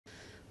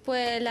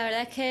Pues la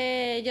verdad es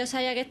que yo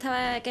sabía que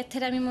este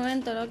era mi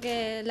momento, ¿no?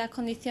 Que las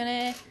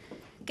condiciones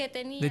que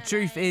tenía. The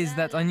truth is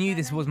that I knew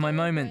this was my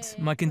moment,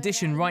 my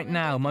condition right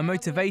now, my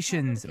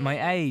motivations,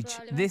 my age.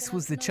 This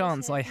was the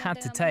chance I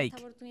had to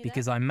take,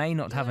 because I may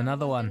not have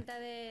another one.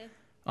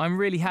 I'm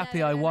really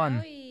happy I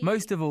won,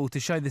 most of all to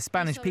show the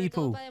Spanish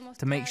people,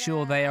 to make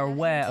sure they are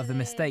aware of the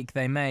mistake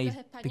they made,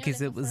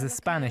 because it was the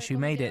Spanish who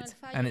made it,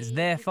 and it's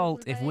their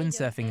fault if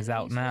windsurfing is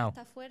out now.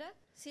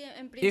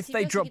 If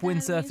they drop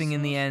windsurfing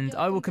in the end,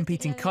 I will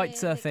compete in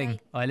kitesurfing.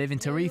 I live in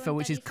Tarifa,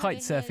 which is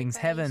kitesurfing's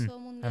heaven,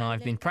 and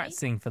I've been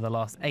practicing for the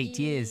last 8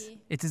 years.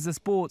 It is a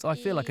sport I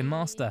feel I can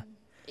master.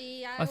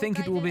 I think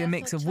it will be a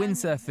mix of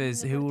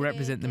windsurfers who will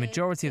represent the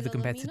majority of the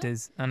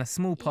competitors and a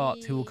small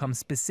part who will come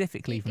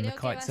specifically from the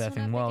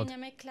kitesurfing world.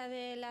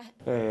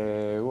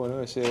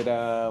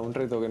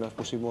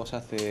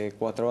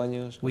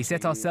 We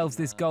set ourselves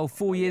this goal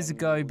 4 years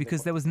ago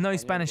because there was no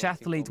Spanish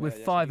athlete with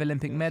 5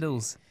 Olympic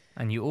medals.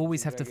 And you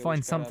always have to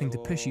find something to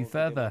push you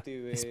further,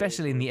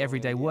 especially in the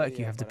everyday work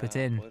you have to put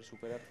in.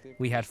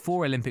 We had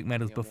 4 Olympic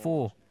medals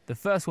before. The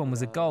first one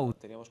was a gold,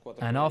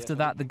 and after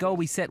that the goal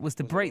we set was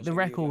to break the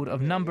record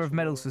of number of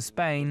medals for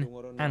Spain,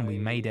 and we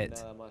made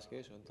it.